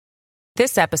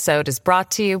This episode is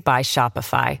brought to you by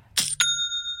Shopify.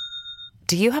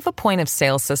 Do you have a point of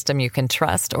sale system you can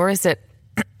trust, or is it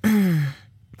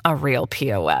a real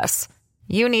POS?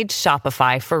 You need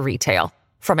Shopify for retail.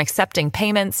 From accepting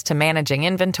payments to managing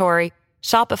inventory,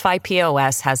 Shopify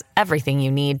POS has everything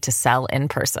you need to sell in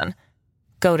person.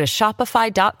 Go to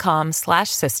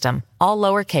shopify.com/system, all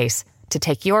lowercase, to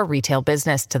take your retail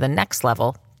business to the next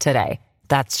level today.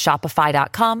 That's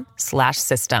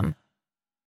shopify.com/system.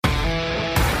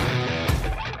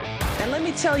 And let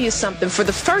me tell you something. For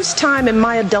the first time in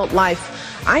my adult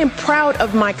life, I am proud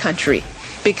of my country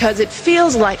because it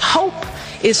feels like hope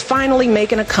is finally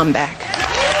making a comeback.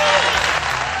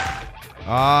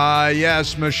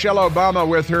 Yes, Michelle Obama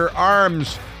with her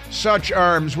arms, such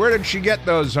arms. Where did she get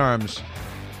those arms?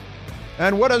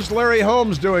 And what is Larry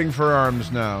Holmes doing for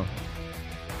arms now?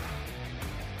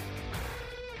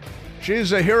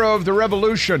 She's a hero of the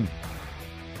revolution.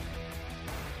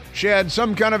 She had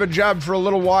some kind of a job for a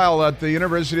little while at the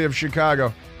University of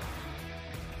Chicago.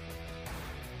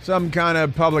 Some kind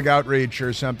of public outreach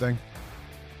or something.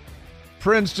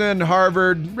 Princeton,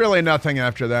 Harvard, really nothing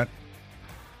after that.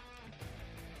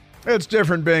 It's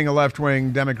different being a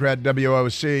left-wing Democrat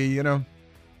WOC, you know.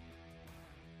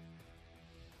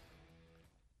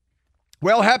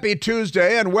 Well, happy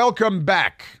Tuesday and welcome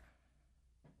back.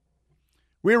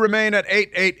 We remain at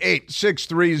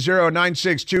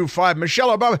 888-630-9625.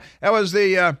 Michelle Obama, that was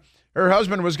her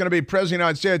husband was going to be president of the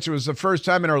United States. It was the first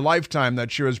time in her lifetime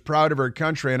that she was proud of her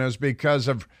country, and it was because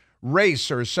of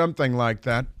race or something like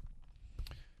that.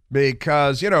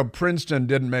 Because, Princeton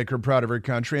didn't make her proud of her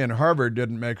country, and Harvard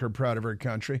didn't make her proud of her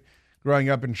country. Growing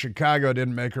up in Chicago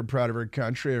didn't make her proud of her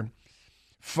country. Her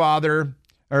father,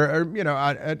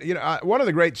 one of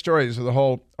the great stories of the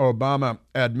whole Obama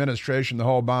administration, the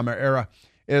whole Obama era,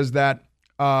 is that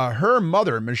her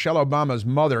mother, Michelle Obama's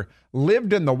mother,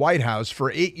 lived in the White House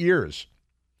for 8 years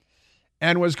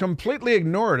and was completely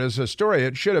ignored as a story.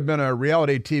 It should have been a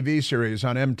reality TV series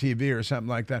on MTV or something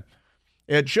like that.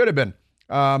 It should have been.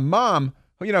 Mom,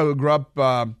 who grew up,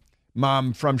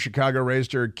 mom from Chicago,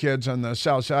 raised her kids on the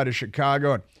south side of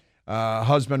Chicago,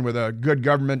 husband with a good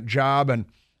government job,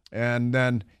 and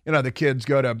then, the kids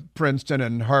go to Princeton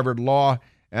and Harvard Law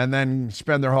and then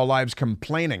spend their whole lives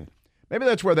complaining. Maybe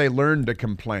that's where they learned to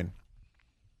complain.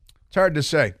 It's hard to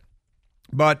say.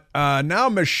 But now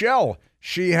Michelle,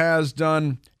 she has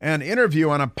done an interview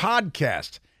on a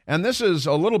podcast. And this is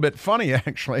a little bit funny,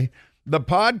 actually. The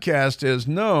podcast is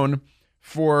known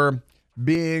for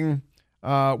being,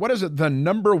 the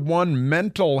number one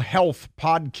mental health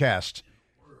podcast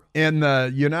in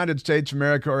the United States of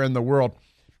America or in the world.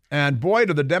 And boy,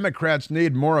 do the Democrats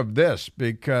need more of this,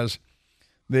 because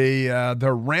the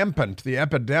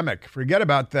epidemic, forget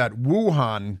about that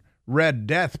Wuhan Red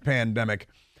Death pandemic,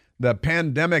 the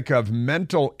pandemic of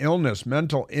mental illness,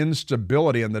 mental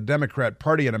instability in the Democrat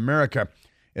Party in America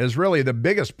is really the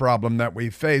biggest problem that we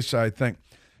face, I think.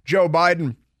 Joe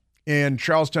Biden in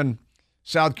Charleston,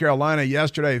 South Carolina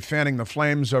yesterday, fanning the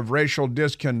flames of racial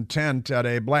discontent at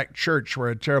a black church where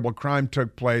a terrible crime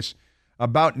took place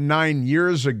about 9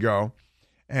 years ago,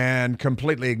 and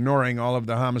completely ignoring all of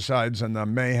the homicides and the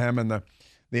mayhem and the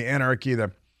anarchy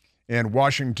in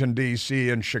Washington, D.C.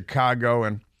 and Chicago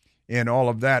and in all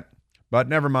of that. But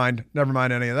never mind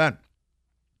any of that.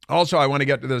 Also, I want to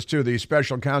get to this too. The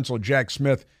special counsel, Jack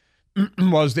Smith,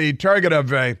 was the target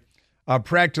of a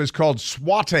practice called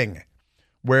swatting,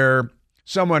 where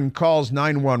someone calls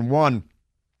 911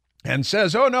 and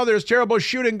says, "Oh, no, there's terrible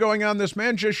shooting going on. This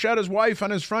man just shot his wife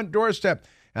on his front doorstep."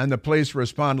 And the police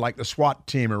respond like the SWAT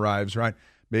team arrives, right?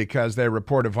 Because they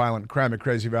report a violent crime, a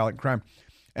crazy violent crime.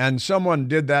 And someone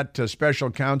did that to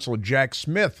special counsel Jack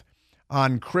Smith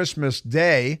on Christmas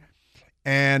Day.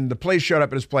 And the police showed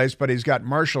up at his place, but he's got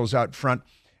marshals out front.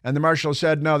 And the marshal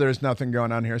said, "No, there's nothing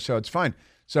going on here, so it's fine."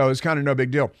 So it's kind of no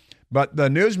big deal. But the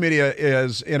news media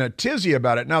is in a tizzy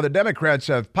about it. Now, the Democrats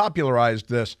have popularized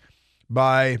this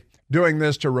by doing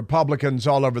this to Republicans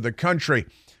all over the country,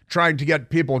 trying to get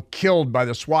people killed by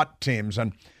the SWAT teams.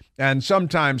 And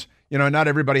sometimes, not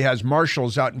everybody has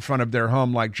marshals out in front of their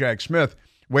home like Jack Smith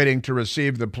waiting to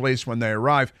receive the police when they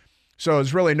arrive. So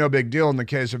it's really no big deal in the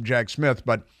case of Jack Smith.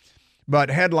 But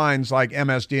headlines like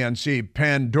MSDNC,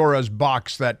 Pandora's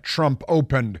box that Trump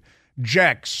opened,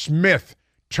 Jack Smith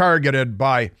targeted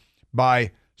by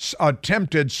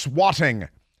attempted swatting.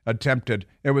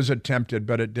 It was attempted,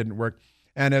 but it didn't work.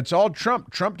 And it's all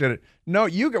Trump. Trump did it. No,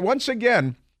 once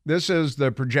again, this is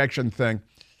the projection thing.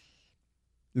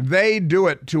 They do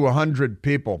it to 100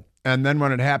 people, and then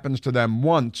when it happens to them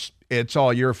once, it's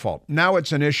all your fault. Now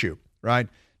it's an issue, right?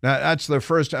 Now that's the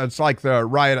first. It's like the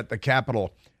riot at the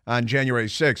Capitol on January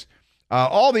 6th.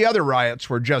 All the other riots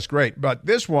were just great, but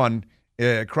this one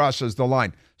crosses the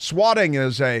line. Swatting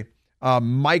is a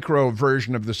micro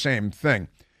version of the same thing.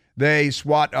 They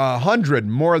swat 100,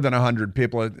 more than 100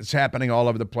 people. It's happening all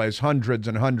over the place, hundreds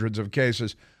and hundreds of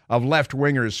cases of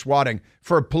left-wingers swatting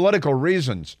for political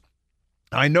reasons.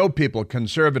 I know people,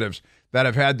 conservatives, that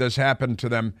have had this happen to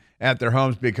them at their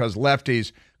homes because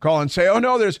lefties call and say, oh,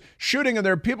 no, there's shooting and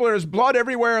there's blood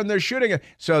everywhere and they're shooting.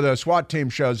 So the SWAT team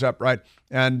shows up, right?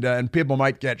 And people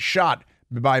might get shot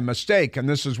by mistake, and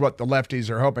this is what the lefties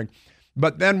are hoping.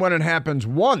 But then when it happens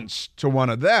once to one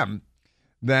of them,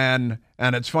 then,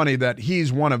 and it's funny that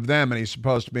he's one of them and he's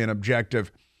supposed to be an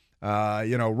objective,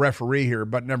 referee here,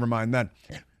 but never mind that.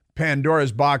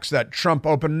 Pandora's box that Trump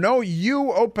opened. No,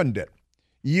 you opened it.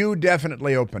 You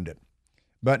definitely opened it.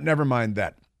 But never mind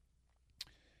that.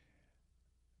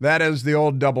 That is the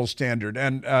old double standard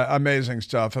and amazing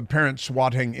stuff. Apparent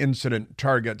swatting incident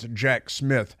targets Jack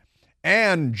Smith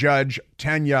and Judge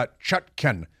Tanya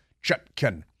Chutkan,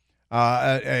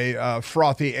 a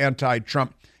frothy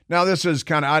anti-Trump. Now, this is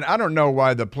kind of, I don't know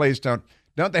why the police don't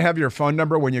they have your phone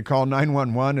number when you call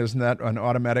 911? Isn't that an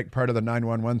automatic part of the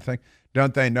 911 thing?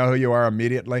 Don't they know who you are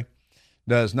immediately?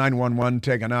 Does 911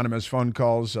 take anonymous phone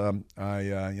calls,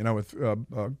 with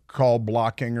call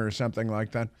blocking or something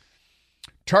like that?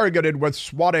 Targeted with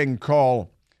swatting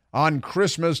call on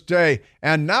Christmas Day.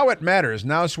 And now it matters.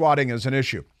 Now swatting is an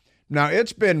issue. Now,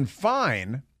 it's been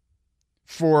fine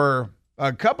for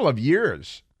a couple of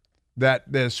years that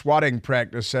this swatting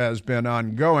practice has been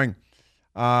ongoing.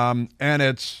 And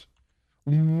it's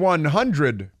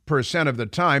 100% of the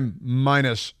time,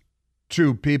 minus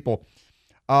two people.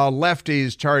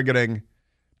 Lefties targeting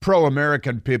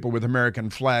pro-American people with American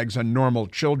flags and normal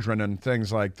children and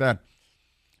things like that.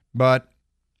 But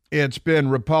it's been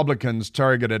Republicans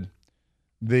targeted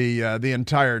the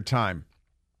entire time.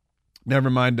 Never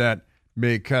mind that,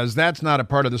 because that's not a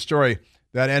part of the story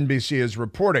that NBC is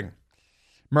reporting.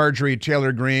 Marjorie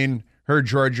Taylor Greene, her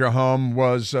Georgia home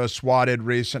was swatted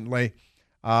recently.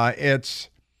 It's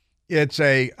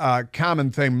a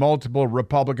common thing. Multiple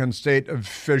Republican state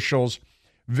officials,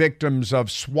 victims of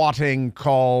swatting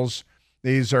calls.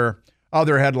 These are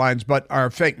other headlines, but our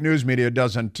fake news media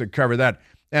doesn't cover that.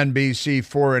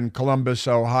 NBC4 in Columbus,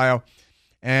 Ohio.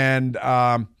 And,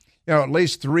 at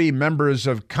least 3 members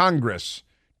of Congress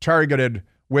targeted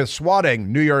with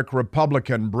swatting. New York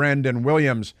Republican Brandon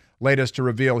Williams, latest to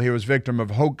reveal he was victim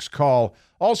of hoax call,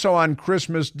 also on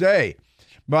Christmas Day.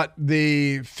 But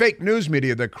the fake news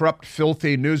media, the corrupt,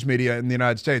 filthy news media in the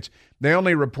United States, they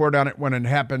only report on it when it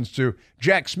happens to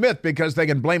Jack Smith because they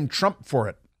can blame Trump for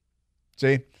it.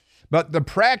 See? But the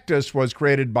practice was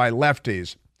created by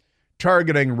lefties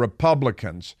targeting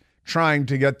Republicans, trying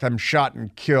to get them shot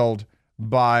and killed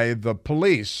by the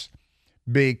police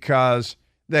because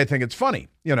they think it's funny.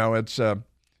 It's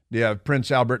you have Prince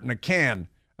Albert in a can.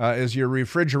 Is your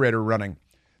refrigerator running?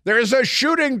 There is a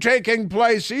shooting taking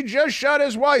place. He just shot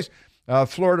his wife.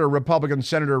 Florida Republican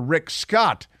Senator Rick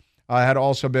Scott had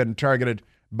also been targeted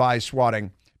by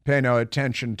swatting. Pay no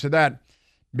attention to that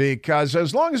because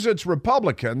as long as it's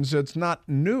Republicans, it's not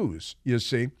news, you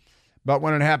see. But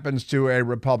when it happens to a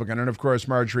Republican, and of course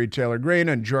Marjorie Taylor Greene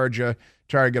in Georgia,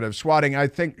 target of swatting, I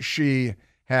think she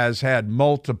has had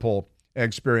multiple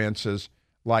experiences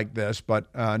like this,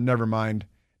 but never mind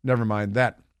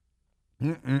that.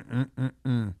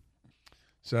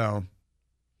 So,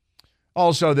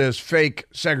 also this fake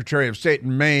Secretary of State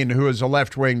in Maine who is a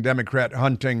left-wing Democrat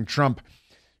hunting Trump,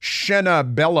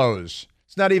 Shenna Bellows.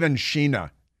 It's not even Sheena.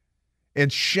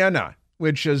 It's Shenna,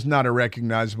 which is not a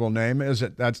recognizable name, is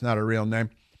it? That's not a real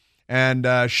name. And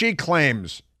she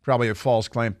claims, probably a false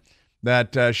claim,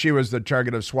 that she was the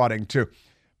target of swatting too.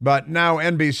 But now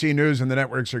NBC News and the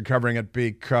networks are covering it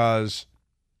because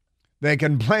they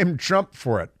can blame Trump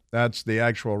for it. That's the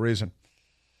actual reason.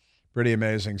 Pretty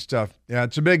amazing stuff. Yeah,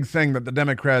 it's a big thing that the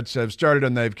Democrats have started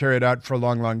and they've carried out for a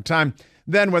long, long time.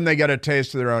 Then when they get a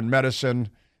taste of their own medicine,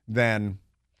 then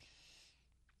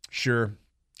sure.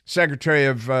 Secretary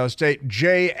of State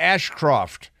Jay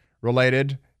Ashcroft,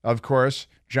 related, of course,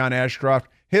 John Ashcroft,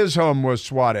 his home was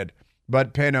swatted,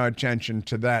 but pay no attention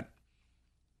to that.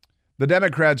 The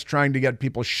Democrats trying to get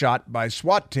people shot by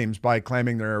SWAT teams by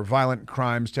claiming there are violent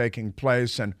crimes taking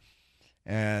place and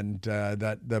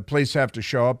that the police have to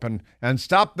show up and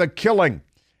stop the killing.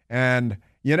 And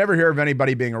you never hear of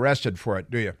anybody being arrested for it,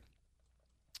 do you?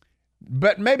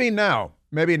 But maybe now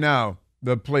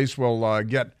the police will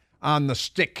get on the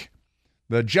stick.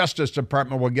 The Justice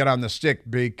Department will get on the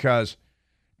stick because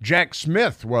Jack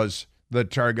Smith was the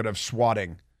target of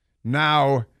swatting.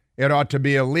 Now it ought to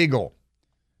be illegal.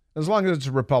 As long as it's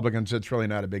Republicans, it's really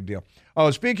not a big deal.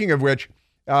 Oh, speaking of which,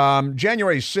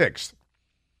 January 6th,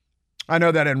 I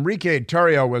know that Enrique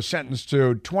Tarrio was sentenced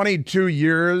to 22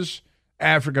 years,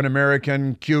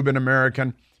 African-American,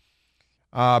 Cuban-American.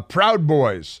 Proud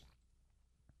Boys.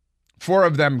 4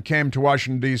 of them came to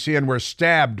Washington, D.C. and were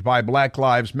stabbed by Black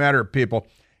Lives Matter people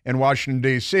in Washington,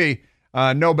 D.C.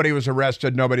 Nobody was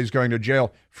arrested. Nobody's going to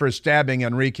jail for stabbing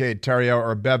Enrique Tarrio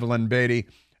or Bevelyn Beatty,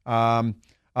 an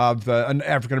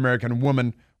African-American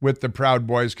woman with the Proud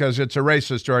Boys, because it's a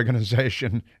racist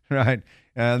organization, right?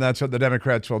 And that's what the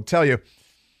Democrats will tell you.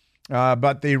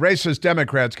 But the racist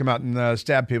Democrats come out and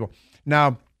stab people.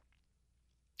 Now,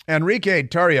 Enrique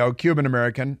Tarrio,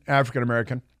 Cuban-American,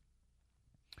 African-American,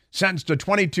 sentenced to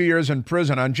 22 years in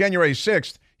prison. On January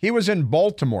 6th, he was in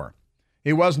Baltimore.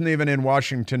 He wasn't even in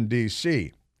Washington,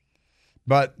 D.C.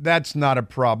 But that's not a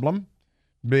problem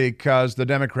because the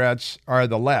Democrats are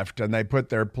the left and they put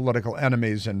their political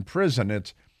enemies in prison.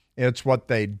 It's what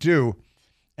they do.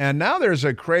 And now there's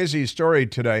a crazy story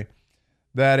today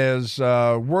that is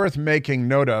worth making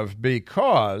note of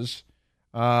because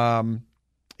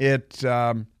it's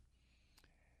a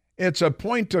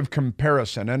point of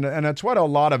comparison, and it's what a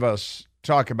lot of us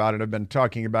talk about and have been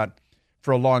talking about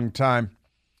for a long time.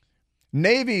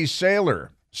 Navy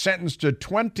sailor sentenced to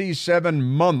 27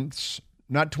 months,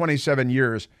 not 27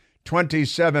 years,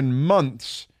 27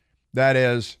 months, that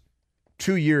is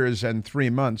 2 years and 3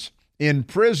 months, in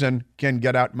prison, can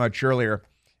get out much earlier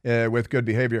with good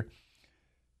behavior.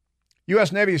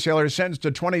 U.S. Navy sailor sentenced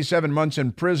to 27 months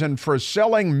in prison for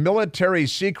selling military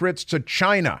secrets to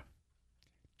China.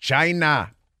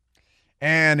 China.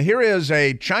 And here is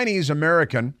a Chinese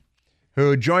American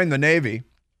who joined the Navy,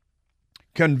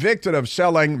 convicted of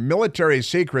selling military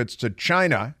secrets to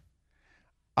China.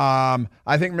 I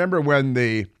think, remember when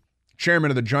the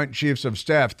chairman of the Joint Chiefs of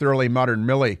Staff, Thoroughly Modern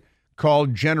Millie,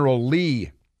 called General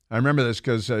Lee, I remember this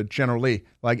because General Lee,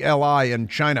 like L.I. in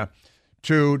China,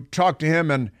 to talk to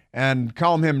him and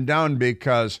calm him down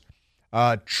because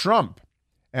Trump,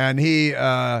 and he,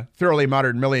 Thoroughly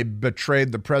Modern Millie,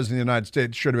 betrayed the President of the United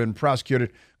States, should have been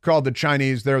prosecuted, called the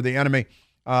Chinese, they're the enemy,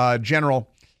 general,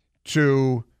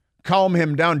 to calm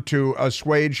him down, to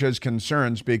assuage his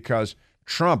concerns because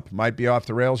Trump might be off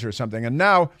the rails or something. And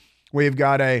now we've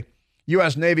got a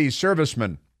U.S. Navy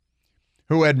serviceman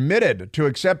who admitted to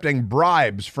accepting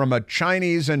bribes from a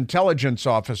Chinese intelligence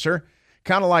officer,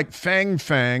 kind of like Fang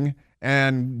Fang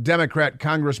and Democrat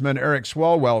Congressman Eric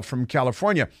Swalwell from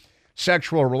California.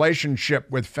 Sexual relationship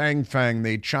with Fang Fang,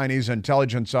 the Chinese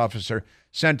intelligence officer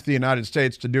sent to the United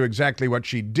States to do exactly what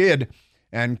she did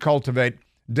and cultivate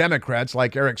Democrats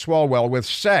like Eric Swalwell with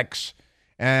sex,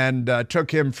 and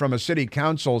took him from a city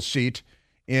council seat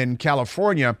in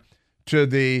California to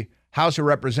the House of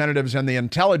Representatives and the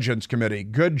Intelligence Committee.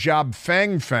 Good job,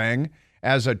 Fang Fang,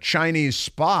 as a Chinese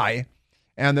spy.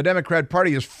 And the Democrat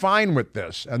Party is fine with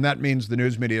this, and that means the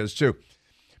news media is too.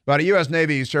 But a U.S.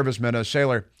 Navy serviceman, a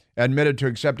sailor, admitted to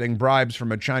accepting bribes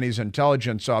from a Chinese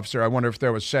intelligence officer, I wonder if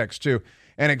there was sex too,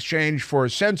 in exchange for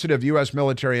sensitive U.S.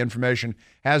 military information,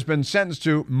 has been sentenced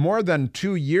to more than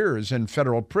 2 years in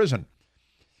federal prison.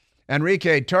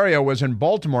 Enrique Tarrio was in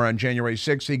Baltimore on January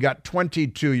 6th. He got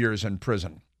 22 years in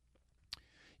prison.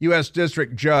 U.S.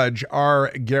 District Judge R.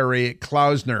 Gary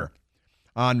Klausner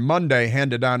on Monday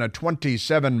handed down a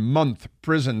 27-month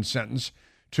prison sentence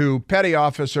to Petty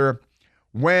Officer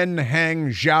Wen Hang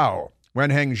Zhao. Wen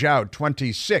Hang Zhao,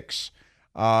 26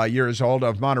 years old,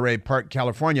 of Monterey Park,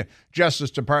 California.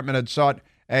 Justice Department had sought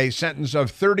a sentence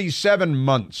of 37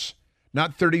 months,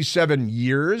 not 37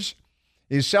 years.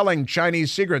 He's selling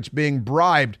Chinese secrets, being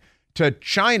bribed to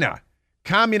China,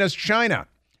 communist China,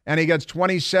 and he gets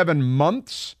 27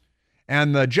 months.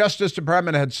 And the Justice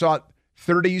Department had sought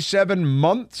 37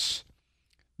 months.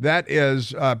 That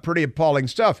is pretty appalling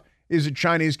stuff. He's a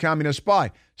Chinese communist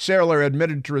spy. Saylor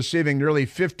admitted to receiving nearly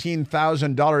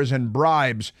 $15,000 in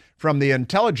bribes from the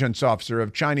intelligence officer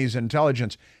of Chinese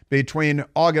intelligence between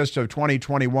August of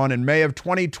 2021 and May of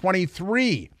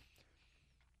 2023.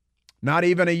 Not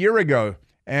even a year ago.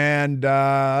 And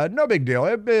no big deal.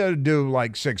 It'll do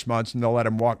like 6 months and they'll let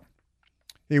him walk.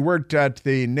 He worked at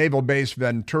the Naval Base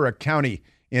Ventura County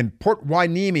in Port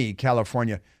Hueneme,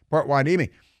 California. Port Hueneme.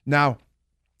 Now,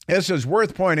 this is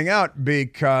worth pointing out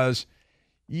because,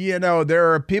 you know,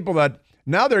 there are people that,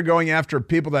 now they're going after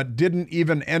people that didn't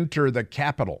even enter the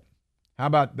Capitol. How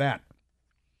about that?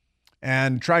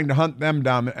 And trying to hunt them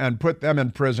down and put them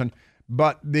in prison.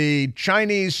 But the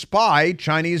Chinese spy,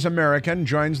 Chinese American,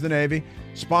 joins the Navy,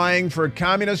 spying for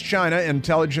communist China,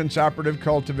 intelligence operative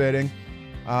cultivating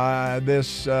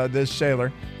this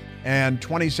sailor, and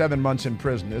 27 months in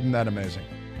prison. Isn't that amazing?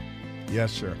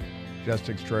 Yes, sir. Just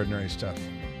extraordinary stuff.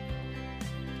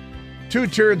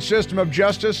 Two-tiered system of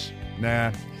justice?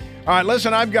 Nah. All right,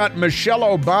 listen, I've got Michelle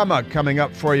Obama coming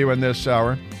up for you in this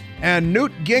hour, and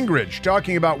Newt Gingrich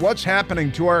talking about what's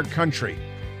happening to our country.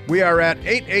 We are at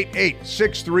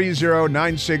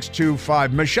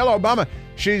 888-630-9625. Michelle Obama,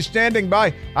 she's standing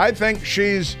by. I think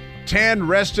she's tan,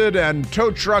 rested, and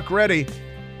tow truck ready.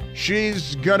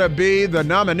 She's going to be the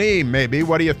nominee, maybe.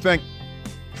 What do you think?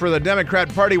 For the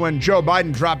Democrat Party when Joe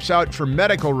Biden drops out for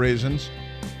medical reasons.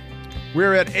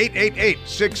 We're at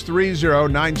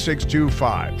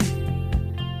 888-630-9625.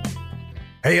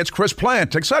 Hey, it's Chris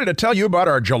Plant, excited to tell you about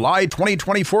our July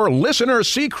 2024 Listener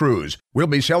Sea Cruise. We'll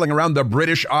be sailing around the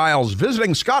British Isles,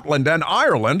 visiting Scotland and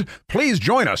Ireland. Please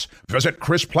join us. Visit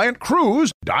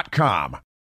ChrisPlantCruise.com.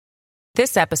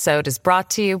 This episode is brought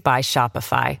to you by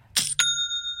Shopify.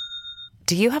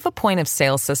 Do you have a point of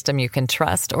sale system you can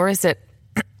trust, or is it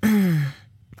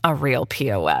a real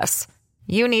POS?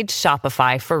 You need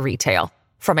Shopify for retail.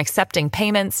 From accepting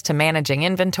payments to managing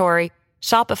inventory,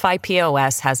 Shopify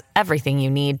POS has everything you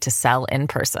need to sell in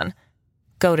person.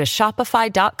 Go to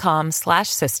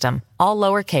shopify.com/system, all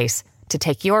lowercase, to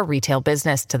take your retail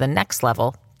business to the next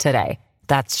level today.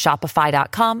 That's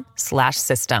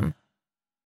shopify.com/system.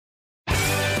 All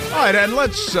right, and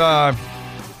let's, I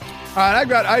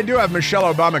do have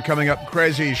Michelle Obama coming up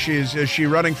crazy. Is she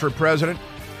running for president?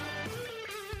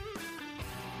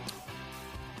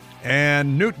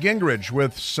 And Newt Gingrich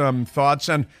with some thoughts.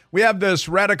 And we have this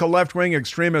radical left-wing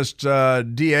extremist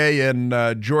DA in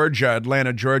Georgia,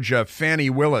 Atlanta, Georgia, Fannie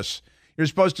Willis. You're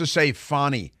supposed to say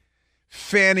Fannie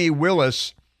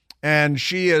Willis. And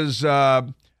she is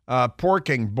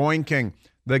boinking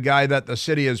the guy that the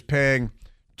city is paying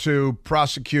to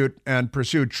prosecute and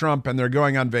pursue Trump. And they're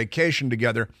going on vacation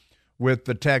together with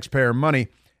the taxpayer money.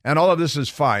 And all of this is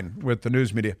fine with the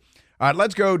news media. All right,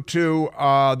 let's go to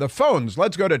the phones.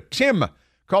 Let's go to Tim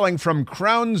calling from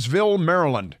Crownsville,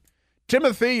 Maryland.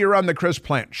 Timothy, you're on the Chris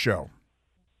Plant Show.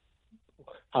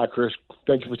 Hi, Chris.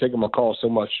 Thank you for taking my call so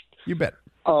much. You bet.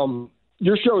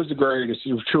 Your show is the greatest.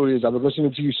 It truly is. I've been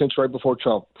listening to you since right before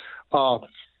Trump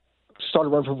started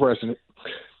running for president.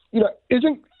 You know,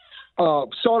 isn't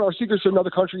selling our secrets to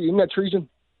another country, isn't that treason?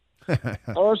 I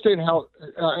don't understand how.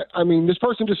 This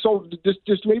person just sold.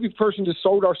 This maybe person just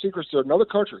sold our secrets to another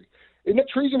country. Isn't that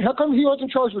treason? How come he wasn't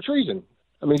charged with treason?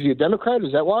 I mean, is he a Democrat?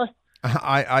 Is that why?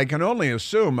 I can only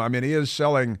assume. I mean, he is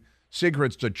selling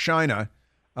secrets to China.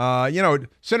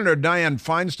 Senator Dianne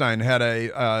Feinstein had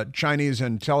a Chinese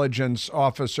intelligence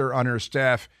officer on her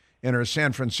staff in her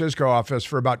San Francisco office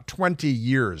for about 20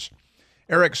 years.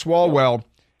 Eric Swalwell,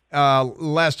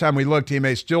 last time we looked, he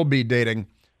may still be dating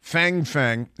Fang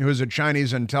Fang, who is a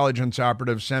Chinese intelligence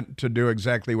operative sent to do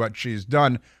exactly what she's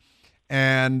done.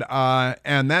 And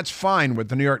that's fine with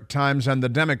the New York Times and the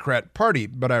Democrat Party,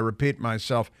 but I repeat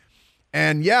myself.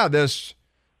 And yeah, this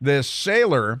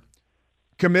sailor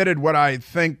committed what I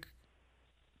think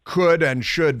could and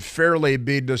should fairly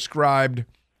be described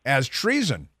as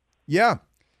treason. Yeah,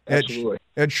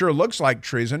 it sure looks like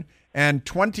treason. And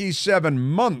 27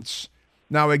 months.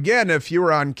 Now, again, if you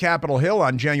were on Capitol Hill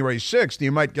on January 6th,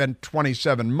 you might get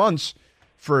 27 months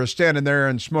for standing there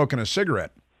and smoking a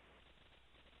cigarette.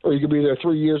 Or you could be there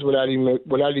 3 years without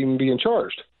even being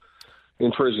charged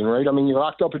in prison, right? I mean, you're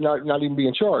locked up and not even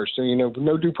being charged. So,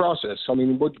 no due process. I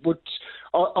mean,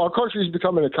 our country is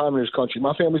becoming a communist country.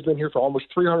 My family's been here for almost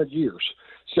 300 years,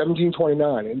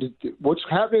 1729. And what's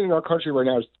happening in our country right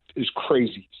now is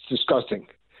crazy. It's disgusting.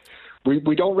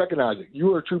 We don't recognize it.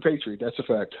 You are a true patriot. That's a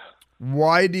fact.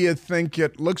 Why do you think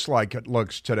it looks like it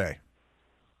looks today?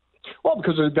 Well,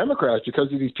 because of the Democrats, because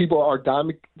these people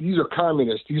these are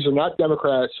communists. These are not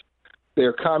Democrats.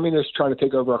 They're communists trying to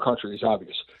take over our country. It's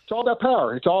obvious. It's all about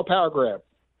power. It's all a power grab.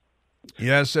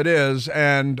 Yes, it is.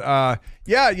 And, Barack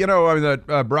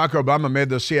Obama made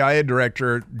the CIA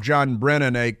director, John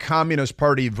Brennan, a Communist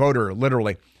Party voter,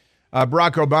 literally.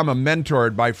 Barack Obama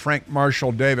mentored by Frank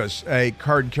Marshall Davis, a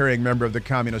card-carrying member of the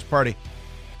Communist Party.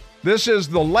 This is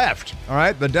the left, all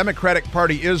right? The Democratic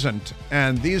Party isn't,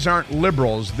 and these aren't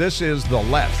liberals. This is the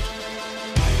left.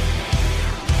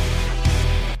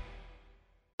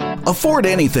 Afford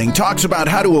Anything talks about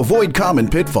how to avoid common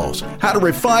pitfalls, how to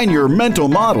refine your mental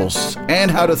models,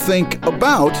 and how to think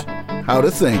about how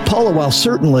to think. Paula, while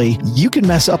certainly you can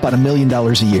mess up on $1 million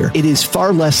a year, it is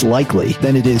far less likely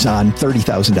than it is on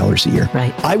 $30,000 a year.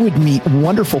 Right. I would meet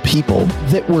wonderful people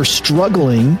that were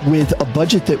struggling with a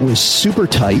budget that was super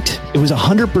tight. It was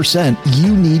 100%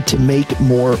 you need to make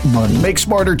more money. Make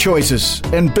smarter choices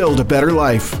and build a better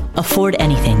life. Afford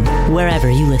Anything,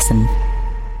 wherever you listen.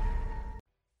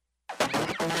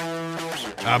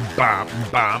 Bomb.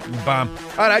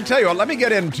 All right, I tell you what, let me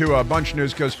get into a bunch of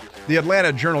news because the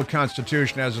Atlanta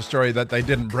Journal-Constitution has a story that they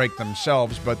didn't break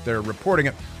themselves, but they're reporting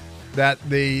it, that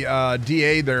the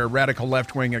DA, their radical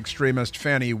left-wing extremist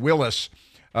Fannie Willis,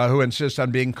 who insists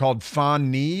on being called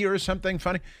Fannie or something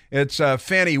funny. It's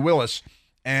Fannie Willis,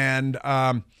 and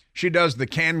she does the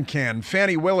can-can.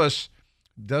 Fannie Willis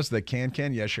does the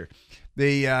can-can? Yeah, sure.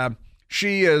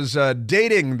 She is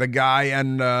dating the guy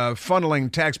and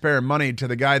funneling taxpayer money to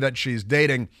the guy that she's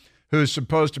dating, who's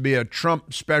supposed to be a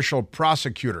Trump special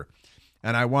prosecutor.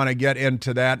 And I want to get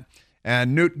into that.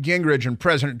 And Newt Gingrich and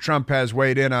President Trump has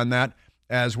weighed in on that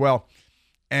as well.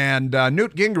 And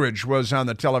Newt Gingrich was on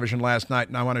the television last night,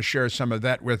 and I want to share some of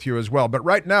that with you as well. But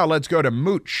right now, let's go to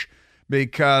Mooch,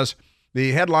 because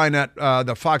the headline at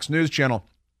the Fox News Channel,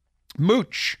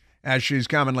 Mooch, as she's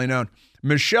commonly known,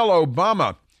 Michelle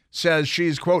Obama says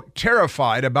she's, quote,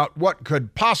 terrified about what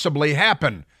could possibly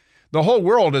happen. The whole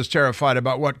world is terrified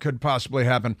about what could possibly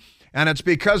happen. And it's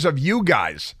because of you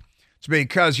guys. It's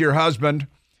because your husband,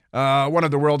 one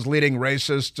of the world's leading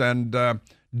racists and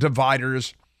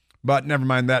dividers, but never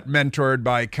mind that, mentored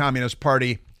by Communist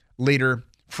Party leader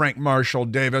Frank Marshall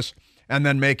Davis, and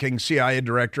then making CIA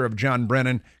director of John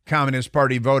Brennan, Communist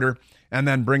Party voter, and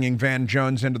then bringing Van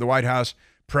Jones into the White House,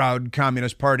 proud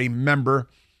Communist Party member,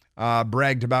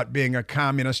 bragged about being a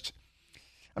communist.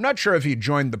 I'm not sure if he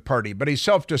joined the party, but he's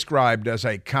self-described as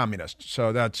a communist,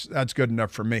 so that's good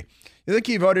enough for me. You think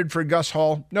he voted for Gus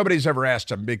Hall? Nobody's ever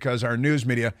asked him because our news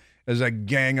media is a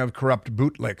gang of corrupt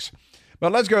bootlicks.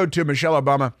 But let's go to Michelle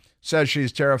Obama, says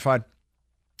she's terrified.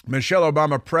 Michelle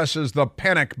Obama presses the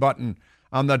panic button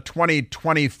on the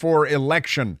 2024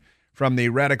 election from the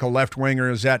radical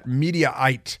left-wingers at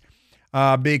Mediaite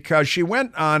because she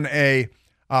went on a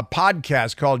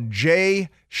podcast called Jay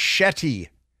Shetty.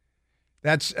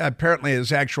 That's apparently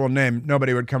his actual name.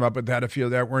 Nobody would come up with that if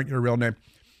that weren't your real name.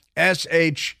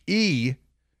 S-H-E,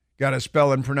 got to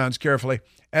spell and pronounce carefully,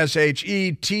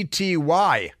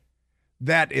 S-H-E-T-T-Y.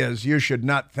 That is, you should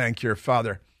not thank your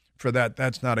father for that.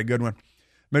 That's not a good one.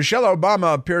 Michelle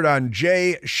Obama appeared on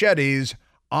Jay Shetty's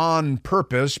On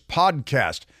Purpose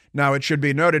podcast. Now, it should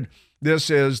be noted, this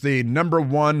is the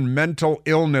 #1 mental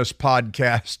illness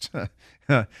podcast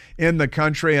in the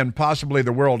country and possibly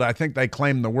the world. I think they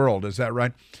claim the world. Is that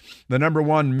right? The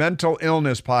 #1 mental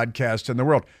illness podcast in the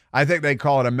world. I think they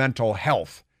call it a mental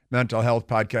health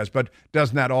podcast. But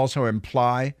doesn't that also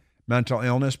imply mental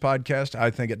illness podcast?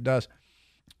 I think it does.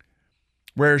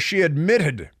 Where she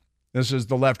admitted, this is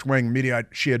the left-wing media,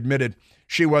 she admitted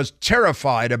she was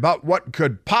terrified about what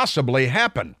could possibly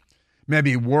happen.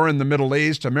 Maybe war in the Middle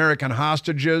East, American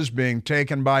hostages being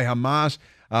taken by Hamas,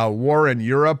 war in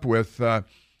Europe with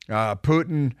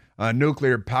Putin,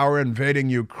 nuclear power invading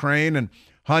Ukraine, and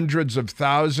hundreds of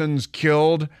thousands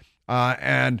killed.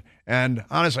 And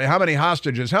honestly, how many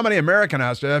hostages? How many American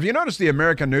hostages? Have you noticed the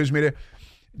American news media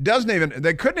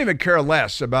they couldn't even care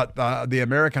less about the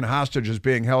American hostages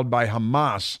being held by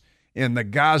Hamas in the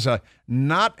Gaza?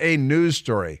 Not a news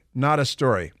story, not a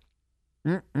story.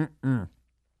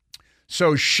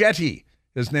 So Shetty,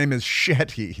 his name is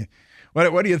Shetty.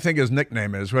 What do you think his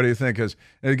nickname is? What do you think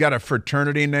he got a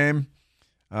fraternity name?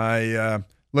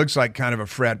 Looks like kind of a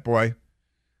frat boy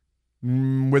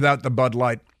without the Bud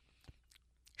Light.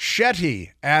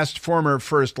 Shetty asked former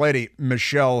First Lady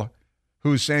Michelle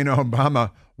Hussein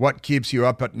Obama what keeps you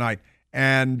up at night.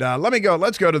 And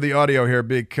let's go to the audio here,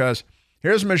 because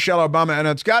here's Michelle Obama, and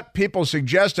it's got people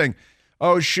suggesting,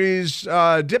 she's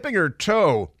dipping her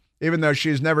toe, even though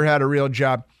she's never had a real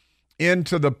job,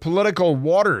 into the political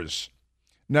waters.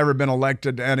 Never been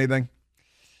elected to anything.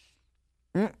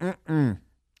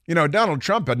 You know, Donald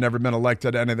Trump had never been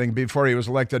elected to anything before he was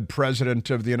elected president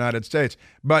of the United States,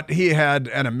 but he had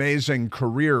an amazing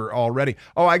career already.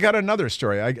 Oh, I got another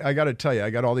story. I got to tell you, I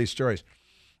got all these stories.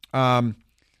 You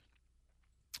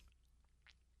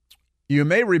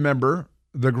may remember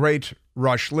the great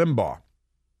Rush Limbaugh. All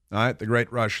right, the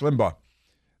great Rush Limbaugh.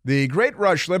 The great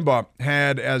Rush Limbaugh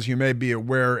had, as you may be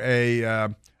aware,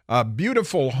 a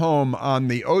beautiful home on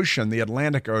the ocean, the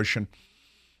Atlantic Ocean,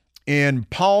 in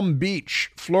Palm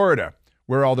Beach, Florida,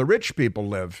 where all the rich people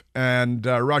live. And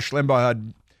Rush Limbaugh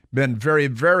had been very,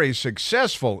 very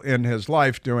successful in his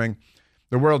life doing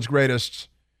the world's greatest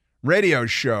radio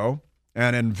show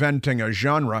and inventing a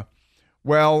genre.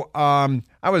 Well,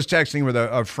 I was texting with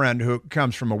a friend who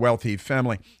comes from a wealthy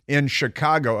family in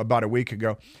Chicago about a week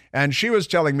ago, and she was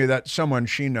telling me that someone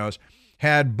she knows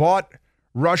had bought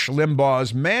Rush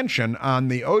Limbaugh's mansion on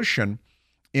the ocean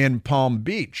in Palm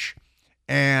Beach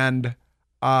and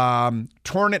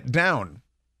torn it down.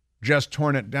 Just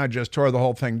tore the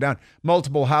whole thing down.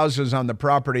 Multiple houses on the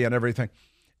property and everything.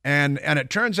 And it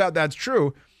turns out that's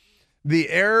true. The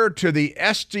heir to the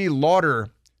Estee Lauder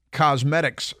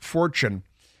Cosmetics fortune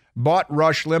bought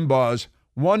Rush Limbaugh's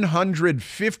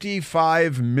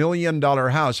 $155 million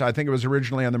house. I think it was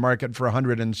originally on the market for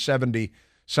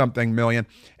 $170-something million.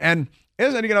 And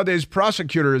these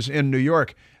prosecutors in New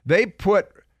York, they put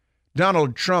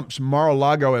Donald Trump's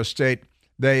Mar-a-Lago estate,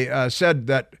 they said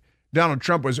that Donald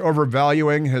Trump was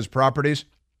overvaluing his properties.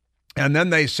 And then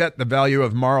they set the value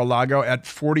of Mar-a-Lago at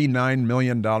 $49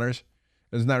 million.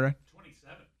 Isn't that right?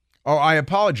 27. Oh, I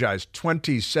apologize.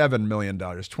 $27 million.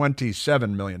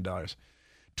 $27 million.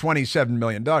 $27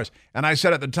 million. And I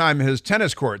said at the time his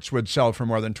tennis courts would sell for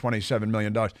more than $27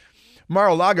 million.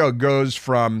 Mar-a-Lago goes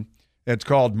from, it's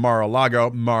called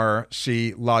Mar-a-Lago,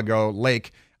 Mar-C-Lago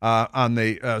Lake, on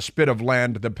the spit of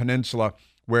land, the peninsula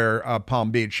where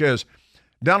Palm Beach is.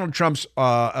 Donald Trump's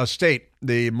estate,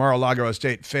 the Mar-a-Lago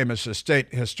estate, famous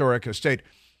estate, historic estate,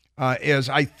 is,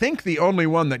 I think, the only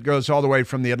one that goes all the way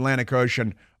from the Atlantic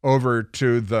Ocean over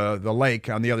to the lake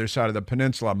on the other side of the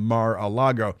peninsula,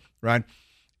 Mar-a-Lago, right?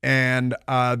 And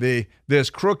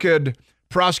this crooked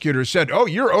prosecutor said, oh,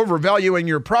 you're overvaluing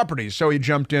your properties. So he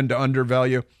jumped in to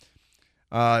undervalue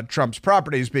Trump's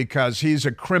properties because he's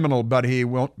a criminal, but he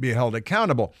won't be held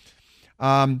accountable.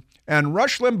 And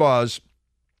Rush Limbaugh's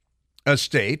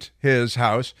estate, his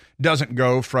house, doesn't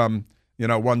go from,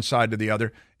 one side to the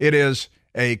other. It is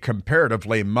a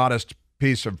comparatively modest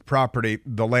piece of property,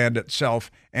 the land itself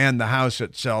and the house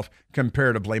itself,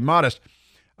 comparatively modest.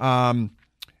 And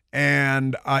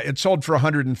it sold for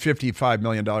 $155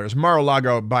 million.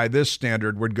 Mar-a-Lago, by this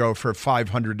standard, would go for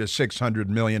 $500 to $600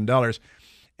 million.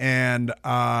 And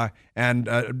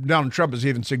Donald Trump has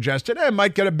even suggested, I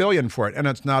might get $1 billion for it. And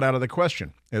it's not out of the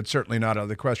question. It's certainly not out of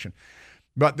the question.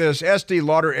 But this Estee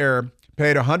Lauder heir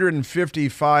paid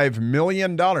 $155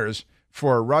 million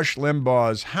for Rush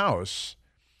Limbaugh's house,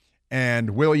 and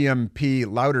William P.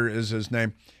 Lauder is his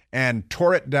name, and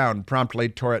promptly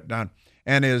tore it down,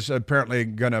 and is apparently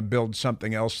going to build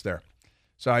something else there.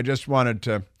 So I just wanted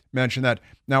to mention that.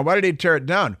 Now, why did he tear it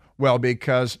down? Well,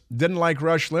 because didn't like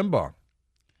Rush Limbaugh.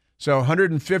 So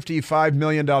 $155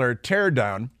 million tear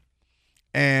down,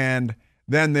 and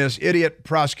then this idiot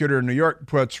prosecutor in New York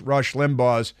puts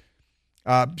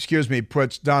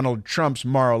puts Donald Trump's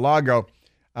Mar-a-Lago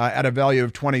at a value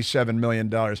of $27 million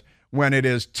when it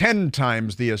is 10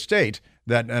 times the estate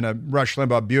that in a Rush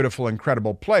Limbaugh, beautiful,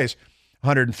 incredible place,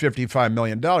 $155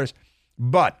 million.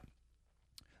 But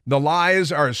the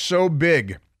lies are so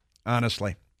big,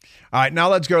 honestly. All right, now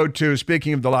let's go to,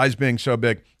 speaking of the lies being so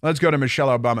big, let's go to Michelle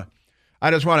Obama.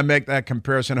 I just want to make that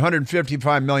comparison.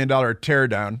 $155 million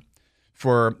teardown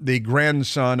for the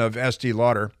grandson of Estee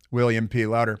Lauder, William P.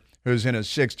 Lauder, who's in his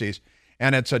 60s.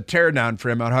 And it's a teardown for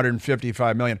him,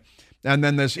 $155 million. And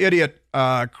then this idiot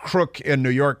crook in New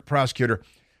York prosecutor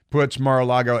puts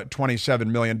Mar-a-Lago at $27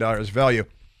 million value.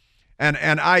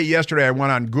 And yesterday I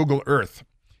went on Google Earth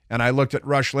and I looked at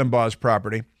Rush Limbaugh's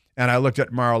property and I looked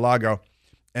at Mar-a-Lago,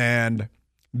 and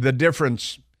the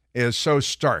difference is so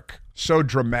stark, so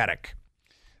dramatic,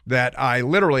 that I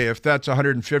literally, if that's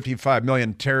 $155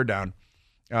 million teardown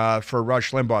for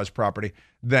Rush Limbaugh's property,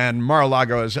 then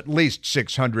Mar-a-Lago is at least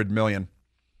 $600 million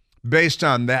based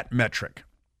on that metric.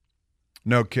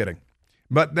 No kidding.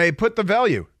 But they put the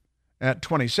value at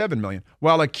 $27 million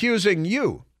while accusing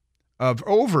you of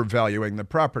overvaluing the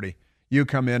property. You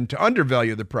come in to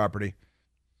undervalue the property.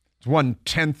 It's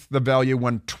 1/10 the value,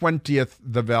 1/20th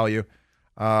the value,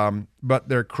 but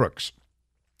they're crooks.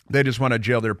 They just want to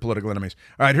jail their political enemies.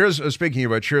 All right, speaking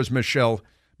of which, here's Michelle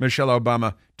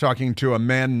Obama talking to a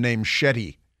man named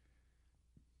Shetty.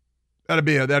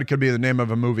 That could be the name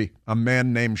of a movie, A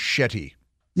Man Named Shetty.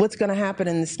 What's going to happen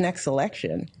in this next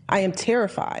election? I am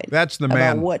terrified. That's the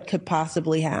man. About what could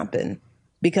possibly happen,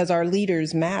 because our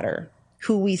leaders matter.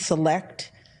 Who we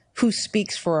select, who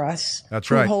speaks for us,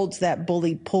 That's right. Who holds that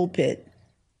bully pulpit.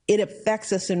 It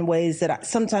affects us in ways that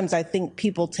sometimes I think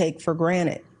people take for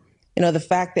granted. The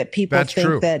fact that people That's think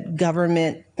true. that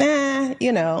government,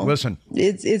 Listen,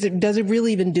 does it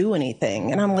really even do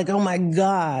anything? And I'm like, oh my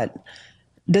God,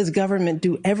 does government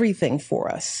do everything for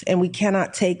us? And we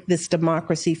cannot take this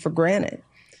democracy for granted.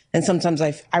 And sometimes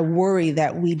I worry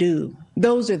that we do.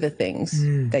 Those are the things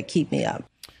that keep me up.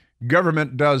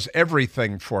 Government does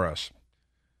everything for us.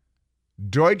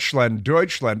 Deutschland,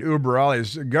 über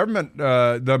alles. Government,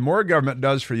 the more government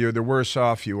does for you, the worse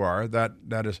off you are.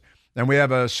 That is. And we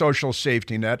have a social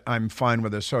safety net. I'm fine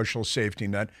with a social safety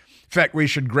net. In fact, we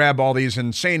should grab all these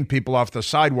insane people off the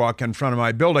sidewalk in front of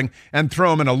my building and throw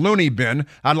them in a loony bin.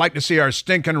 I'd like to see our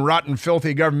stinking, rotten,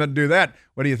 filthy government do that.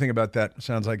 What do you think about that?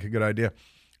 Sounds like a good idea.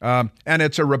 And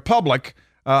it's a republic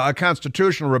a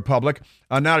constitutional republic,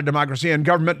 not a democracy, and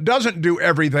government doesn't do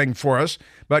everything for us,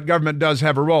 but government does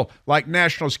have a role, like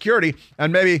national security,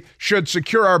 and maybe should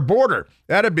secure our border.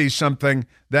 That'd be something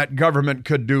that government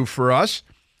could do for us,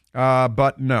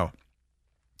 but no.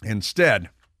 Instead,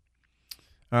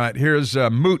 all right, here's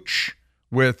Mooch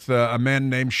with a man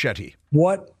named Shetty.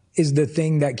 What is the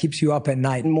thing that keeps you up at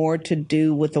night? More to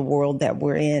do with the world that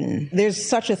we're in. There's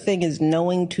such a thing as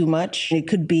knowing too much. It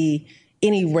could be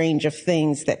any range of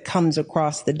things that comes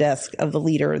across the desk of the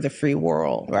leader of the free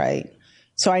world, right?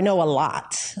 So I know a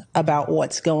lot about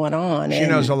what's going on. She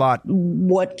knows a lot.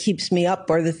 What keeps me up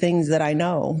are the things that I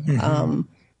know.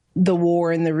 The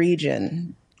war in the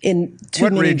region, in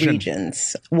too many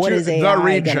regions. What is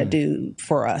AI going to do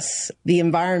for us? The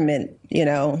environment,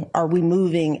 are we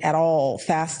moving at all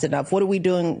fast enough? What are we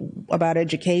doing about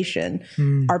education?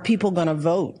 Are people going to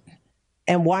vote?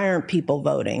 And why aren't people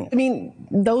voting? I mean,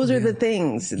 those are the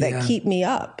things that keep me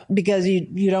up, because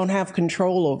you don't have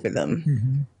control over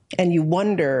them. And you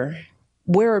wonder,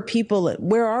 where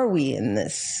are we in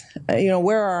this?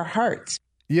 Where are our hearts?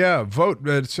 Yeah, vote.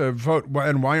 It's a vote.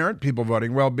 And why aren't people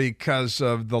voting? Well, because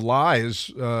of the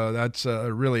lies. That's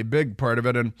a really big part of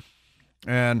it.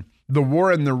 And the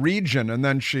war in the region. And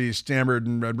then she stammered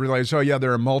and realized, oh, yeah,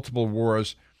 there are multiple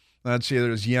wars. Let's see,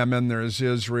 there's Yemen, there's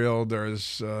Israel,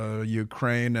 there's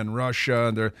Ukraine and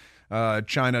Russia,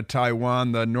 China,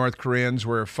 Taiwan. The North Koreans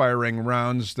were firing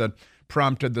rounds that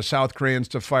prompted the South Koreans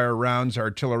to fire rounds,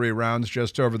 artillery rounds,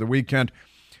 just over the weekend.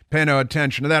 Pay no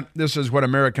attention to that. This is what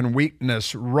American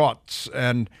weakness rots.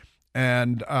 And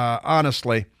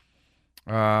honestly,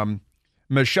 Michelle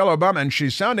Obama, and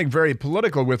she's sounding very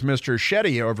political with Mr.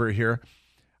 Shetty over here.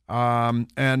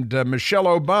 Michelle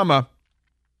Obama,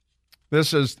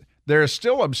 they're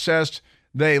still obsessed.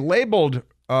 They labeled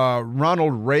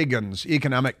Ronald Reagan's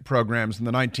economic programs in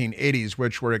the 1980s,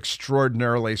 which were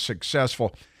extraordinarily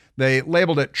successful. They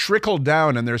labeled it trickle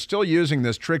down, and they're still using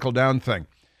this trickle down thing.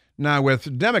 Now,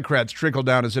 with Democrats, trickle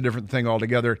down is a different thing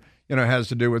altogether. It has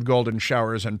to do with golden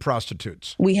showers and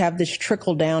prostitutes. We have this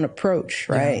trickle down approach,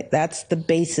 right? Yeah. That's the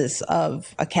basis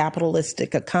of a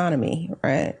capitalistic economy,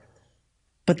 right?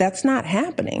 But that's not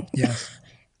happening. Yes.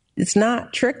 It's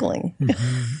not trickling.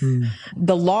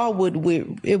 The law would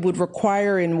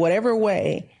require, in whatever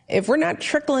way, if we're not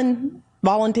trickling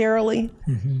voluntarily,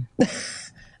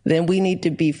 then we need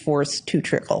to be forced to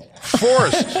trickle.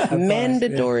 Forced.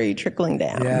 Mandatory trickling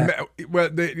down. Yeah.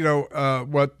 What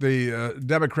the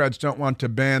Democrats don't want to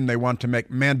ban, they want to make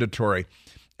mandatory.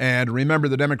 And remember,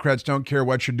 the Democrats don't care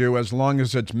what you do as long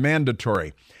as it's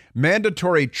mandatory.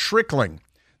 Mandatory trickling,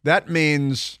 that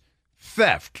means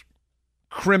theft,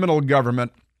 criminal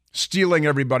government, stealing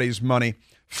everybody's money,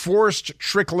 forced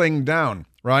trickling down,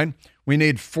 right? We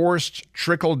need forced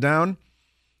trickle down.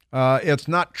 It's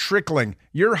not trickling.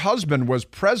 Your husband was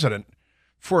president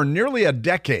for nearly a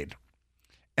decade,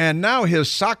 and now his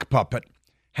sock puppet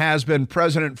has been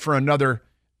president for another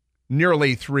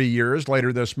nearly 3 years.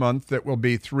 Later this month, it will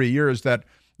be 3 years that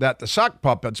the sock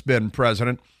puppet's been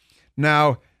president.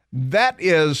 Now, that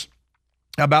is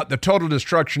about the total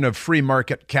destruction of free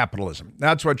market capitalism.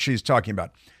 That's what she's talking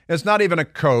about. It's not even a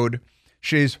code.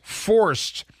 She's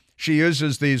forced. She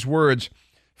uses these words,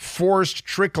 forced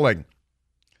trickling.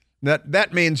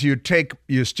 That means you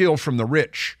steal from the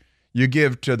rich, you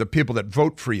give to the people that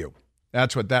vote for you.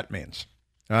 That's what that means.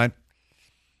 All right?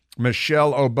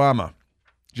 Michelle Obama,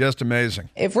 just amazing.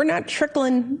 If we're not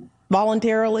trickling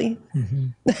voluntarily,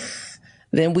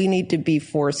 then we need to be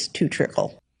forced to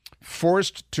trickle.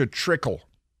 Forced to trickle.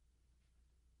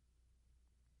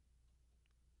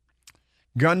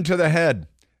 Gun to the head.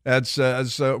 That's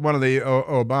as one of the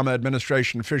Obama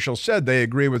administration officials said. They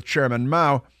agree with Chairman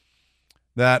Mao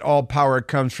that all power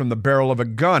comes from the barrel of a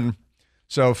gun.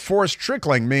 So forced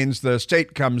trickling means the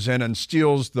state comes in and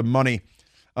steals the money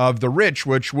of the rich,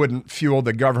 which wouldn't fuel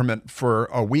the government for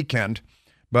a weekend.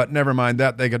 But never mind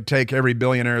that. They could take every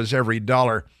billionaire's every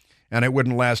dollar, and it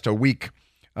wouldn't last a week.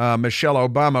 Michelle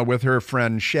Obama with her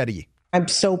friend Shetty. I'm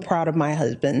so proud of my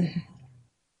husband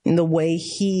and the way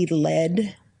he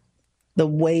led, the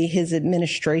way his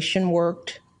administration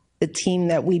worked, the team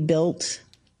that we built.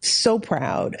 So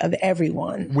proud of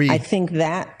everyone. I think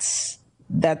that's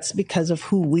because of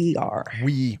who we are.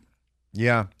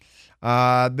 Yeah.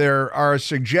 There are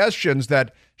suggestions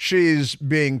that she's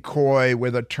being coy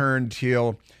with a turned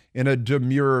heel in a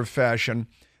demure fashion,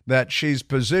 that she's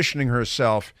positioning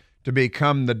herself to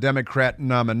become the Democrat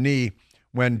nominee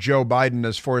when Joe Biden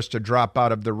is forced to drop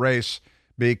out of the race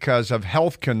because of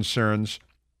health concerns,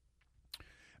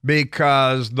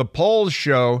 because the polls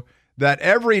show that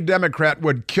every Democrat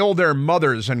would kill their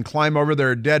mothers and climb over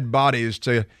their dead bodies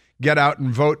to get out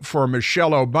and vote for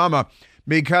Michelle Obama,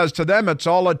 because to them it's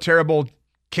all a terrible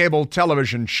cable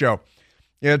television show.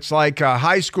 It's like a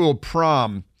high school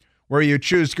prom where you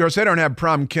choose. Of course, they don't have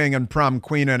prom king and prom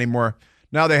queen anymore.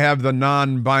 Now they have the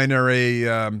non-binary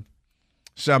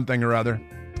something or other.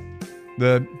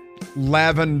 The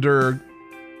lavender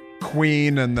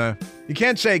queen and you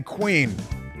can't say queen.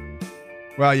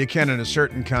 Well, you can in a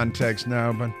certain context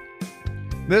now, but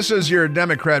this is your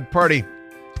Democrat Party.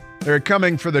 They're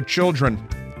coming for the children.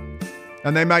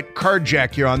 And they might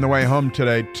carjack you on the way home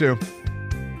today, too.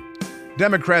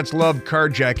 Democrats love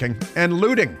carjacking and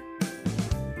looting.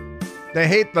 They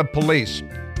hate the police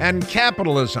and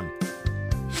capitalism.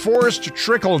 Forced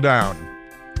trickle down.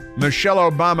 Michelle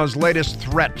Obama's latest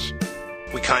threat.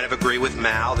 We kind of agree with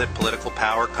Mao that political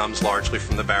power comes largely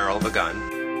from the barrel of a gun.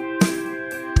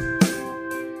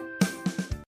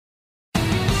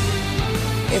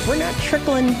 If we're not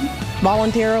trickling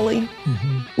voluntarily,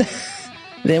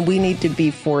 then we need to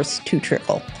be forced to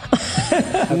trickle.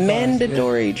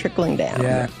 Mandatory trickling down.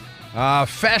 Yeah.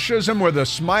 Fascism with a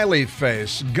smiley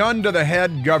face. Gun to the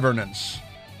head governance.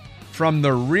 From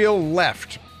the real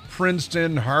left.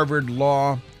 Princeton, Harvard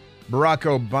Law, Barack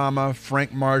Obama,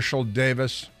 Frank Marshall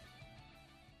Davis,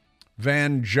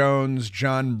 Van Jones,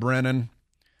 John Brennan.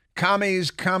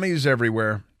 Commies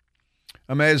everywhere.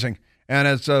 Amazing. And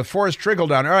it's a forced trickle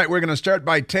down. All right, we're going to start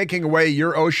by taking away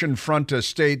your oceanfront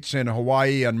estates in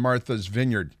Hawaii and Martha's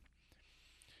Vineyard.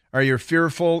 Are you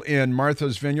fearful in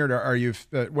Martha's Vineyard? Are you,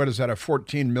 what is that, a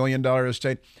 $14 million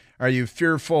estate? Are you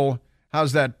fearful?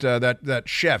 How's that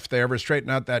chef? They ever straighten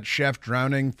out that chef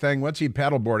drowning thing? What's he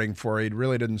paddleboarding for? He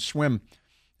really didn't swim.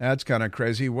 That's kind of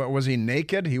crazy. What was he,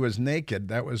 naked? He was naked.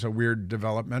 That was a weird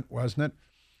development, wasn't it?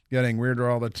 Getting weirder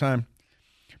all the time.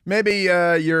 Maybe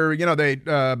they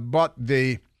bought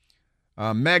the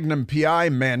Magnum PI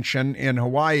mansion in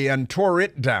Hawaii and tore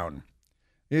it down.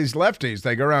 These lefties,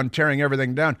 they go around tearing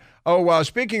everything down. Oh,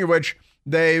 speaking of which,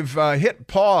 they've hit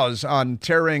pause on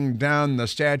tearing down the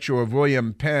statue of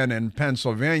William Penn in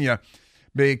Pennsylvania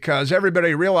because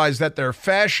everybody realized that they're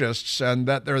fascists and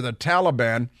that they're the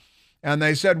Taliban. And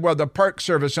they said, well, the Park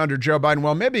Service under Joe Biden,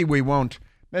 well, maybe we won't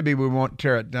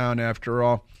tear it down after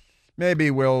all.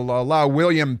 Maybe we'll allow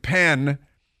William Penn,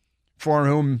 for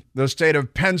whom the state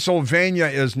of Pennsylvania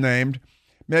is named,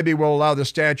 maybe we'll allow the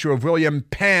statue of William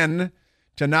Penn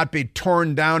to not be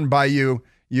torn down by you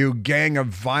gang of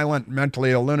violent,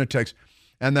 mentally ill lunatics.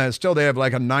 And still they have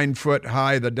like a 9-foot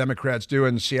high, the Democrats do,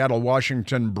 in Seattle,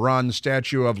 Washington, bronze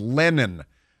statue of Lenin,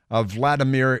 of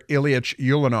Vladimir Ilyich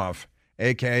Ulyanov,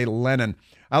 a.k.a. Lenin.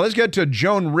 Now let's get to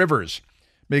Joan Rivers,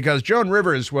 because Joan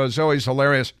Rivers was always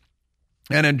hilarious.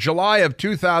 And in July of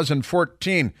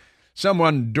 2014,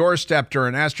 someone doorstepped her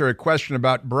and asked her a question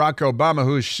about Barack Obama,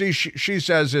 who she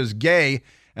says is gay.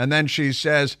 And then she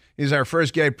says he's our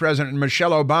first gay president, and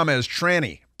Michelle Obama is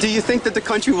tranny. Do you think that the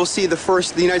country will see the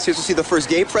United States will see the first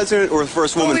gay president or the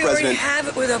first woman president? We already have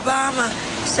it with Obama,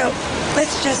 so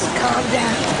let's just calm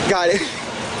down. Got it.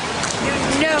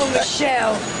 You know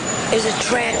Michelle is a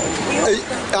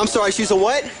trans. I'm sorry, she's a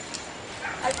what?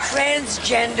 A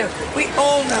transgender. We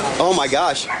all know. Oh, my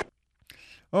gosh.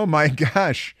 Oh, my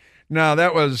gosh. No,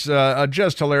 that was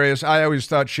just hilarious. I always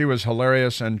thought she was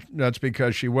hilarious, and that's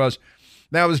because she was.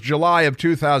 That was July of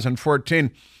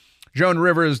 2014. Joan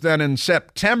Rivers then in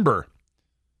September,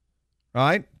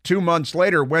 right, 2 months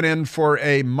later, went in for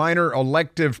a minor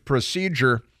elective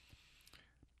procedure,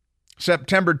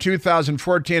 September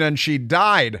 2014, and she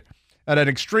died at an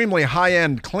extremely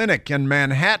high-end clinic in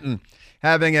Manhattan,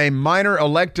 having a minor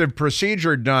elective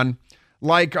procedure done,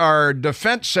 like our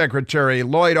Defense Secretary,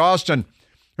 Lloyd Austin,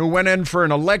 who went in for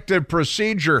an elective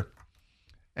procedure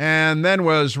and then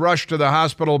was rushed to the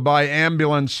hospital by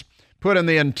ambulance, put in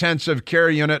the intensive care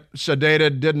unit,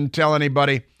 sedated, didn't tell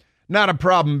anybody. Not a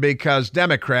problem because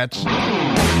Democrats.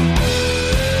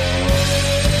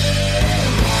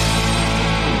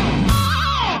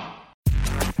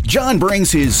 John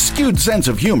brings his skewed sense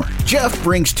of humor. Jeff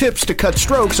brings tips to cut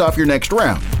strokes off your next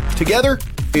round. Together,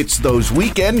 it's those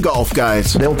weekend golf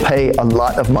guys. They'll pay a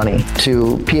lot of money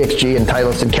to PXG and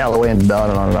Titleist and Callaway and on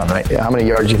and on and on, right? How many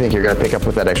yards do you think you're going to pick up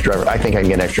with that extra driver? I think I can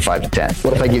get an extra 5 to 10.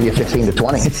 What if I give you 15 to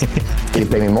 20? You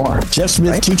pay me more. Jeff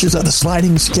Smith right? Teaches on a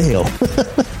sliding scale.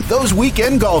 Those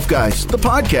Weekend Golf Guys, the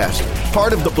podcast,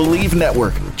 part of the Believe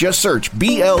Network. Just search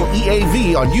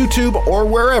BLEAV on YouTube or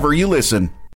wherever you listen.